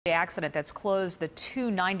The accident that's closed the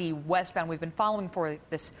 290 westbound. We've been following for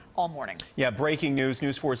this all morning. Yeah, breaking news.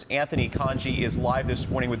 News 4's Anthony Kanji is live this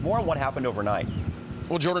morning with more on what happened overnight.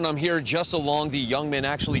 Well, Jordan, I'm here just along the Young Man,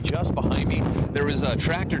 actually just behind me. There was a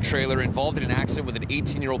tractor trailer involved in an accident with an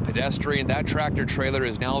 18-year-old pedestrian. That tractor trailer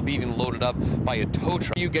is now being loaded up by a tow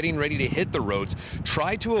truck. You getting ready to hit the roads.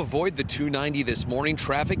 Try to avoid the 290 this morning.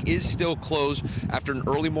 Traffic is still closed after an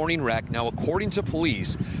early morning wreck. Now, according to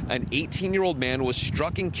police, an 18-year-old man was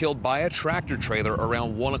struck and killed by a tractor trailer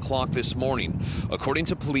around 1 o'clock this morning. According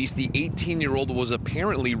to police, the 18-year-old was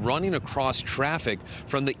apparently running across traffic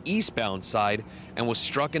from the eastbound side and was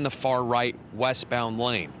struck in the far right westbound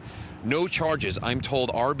lane. No charges, I'm told,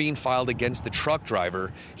 are being filed against the truck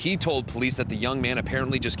driver. He told police that the young man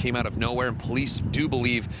apparently just came out of nowhere, and police do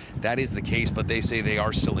believe that is the case, but they say they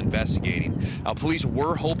are still investigating. Now, police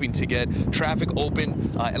were hoping to get traffic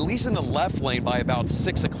open, at least in the left lane, by about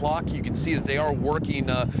 6 o'clock. You can see that they are working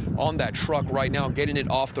on that truck right now, getting it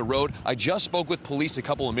off the road. I just spoke with police a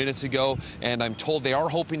couple of minutes ago, and I'm told they are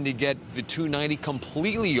hoping to get the 290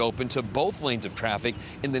 completely open to both lanes of traffic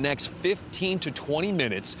in the next 15 to 20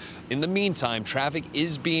 minutes. In the meantime, traffic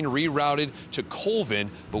is being rerouted to Colvin,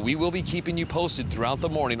 but we will be keeping you posted throughout the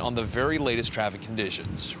morning on the very latest traffic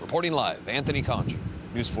conditions. Reporting live, Anthony Kanji,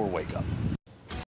 News 4 Wake Up.